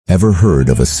Ever heard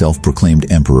of a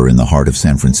self-proclaimed emperor in the heart of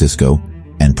San Francisco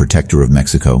and protector of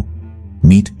Mexico?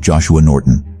 Meet Joshua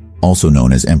Norton, also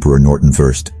known as Emperor Norton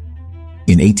I.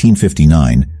 In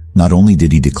 1859, not only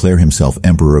did he declare himself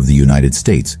Emperor of the United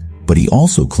States, but he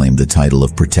also claimed the title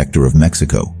of Protector of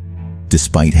Mexico.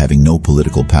 Despite having no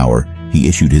political power, he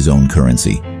issued his own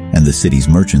currency, and the city's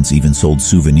merchants even sold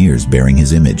souvenirs bearing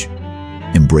his image.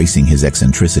 Embracing his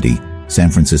eccentricity, San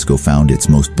Francisco found its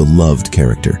most beloved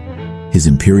character. His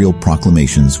imperial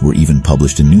proclamations were even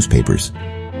published in newspapers.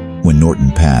 When Norton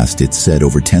passed, it's said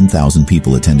over 10,000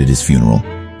 people attended his funeral,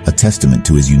 a testament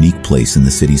to his unique place in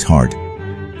the city's heart.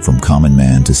 From common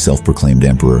man to self-proclaimed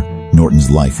emperor,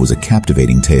 Norton's life was a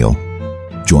captivating tale.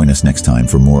 Join us next time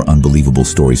for more unbelievable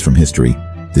stories from history.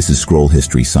 This is Scroll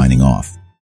History signing off.